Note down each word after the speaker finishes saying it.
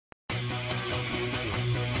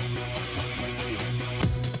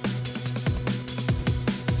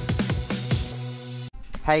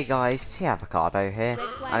Hey guys, C Avocado here,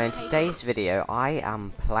 and in today's video I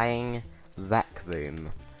am playing Rec Room.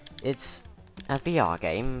 It's a VR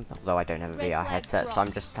game, although I don't have a VR headset, so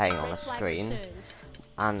I'm just playing on a screen.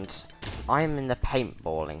 And I'm in the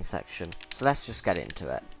paintballing section, so let's just get into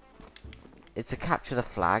it. It's a capture the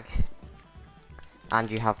flag, and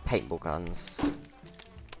you have paintball guns.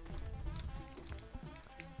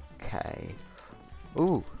 Okay.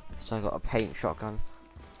 Ooh, so I got a paint shotgun.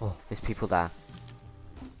 Oh, there's people there.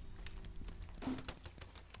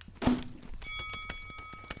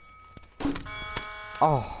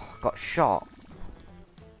 Oh, got shot.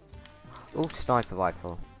 Ooh, sniper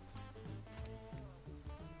rifle.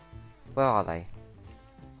 Where are they?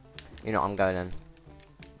 You know, I'm going in.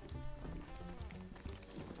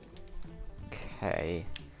 Okay.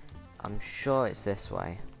 I'm sure it's this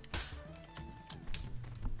way.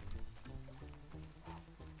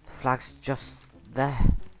 The flag's just there.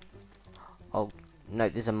 Oh, no,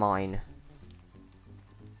 there's a mine.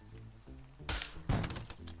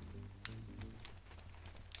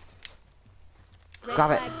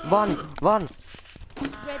 Grab it! Run! Run!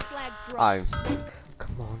 Red flag Oh. dropped.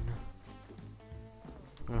 Come on.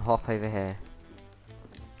 I'm gonna hop over here.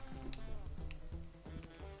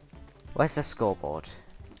 Where's the scoreboard?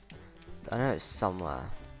 I know it's somewhere.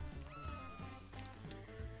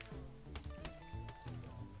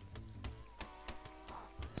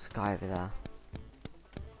 There's a guy over there.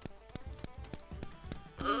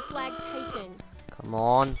 Blue flag taken. Come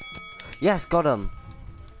on. Yes, got him.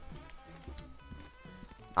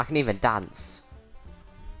 I can even dance.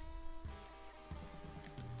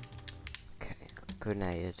 Okay,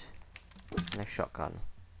 grenade and a shotgun.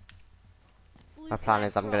 Blue My plan flag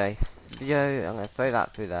is I'm dropped. gonna throw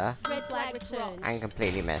that through there Red flag returned. and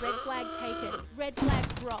completely miss. Red flag taken. Red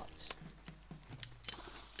flag dropped.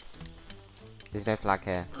 There's no flag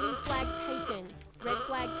here. Blue flag taken. Red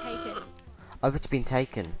flag taken. Oh, it's been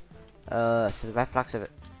taken. So the red flag's of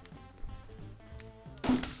it.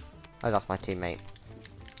 Oh, that's my teammate.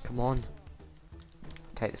 Come on.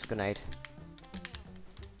 Take this grenade.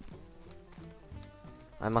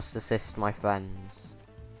 I must assist my friends.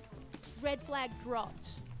 Red flag dropped.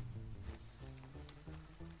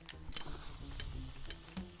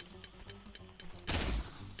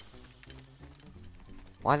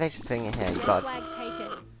 Why are they just putting it here? You Red got. flag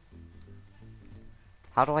taken.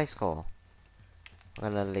 How do I score?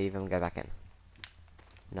 I'm gonna leave and go back in.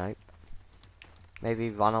 Nope. Maybe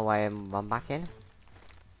run away and run back in?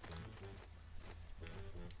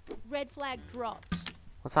 Red flag dropped.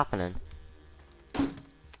 What's happening?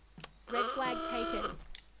 Red flag taken.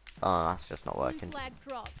 Oh, that's just not Blue working. flag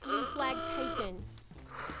dropped. Blue flag taken.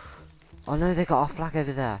 Oh no, they got our flag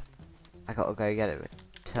over there. I gotta go get it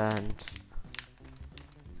returned.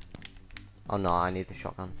 Oh no, I need the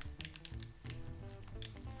shotgun.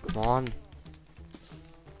 Come on.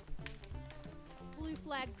 Blue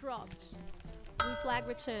flag dropped. Blue flag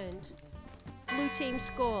returned. Blue team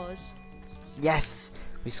scores. Yes!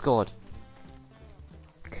 We scored.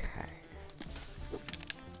 Okay.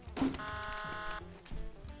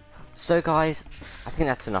 So guys, I think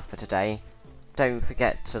that's enough for today. Don't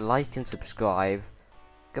forget to like and subscribe.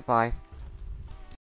 Goodbye.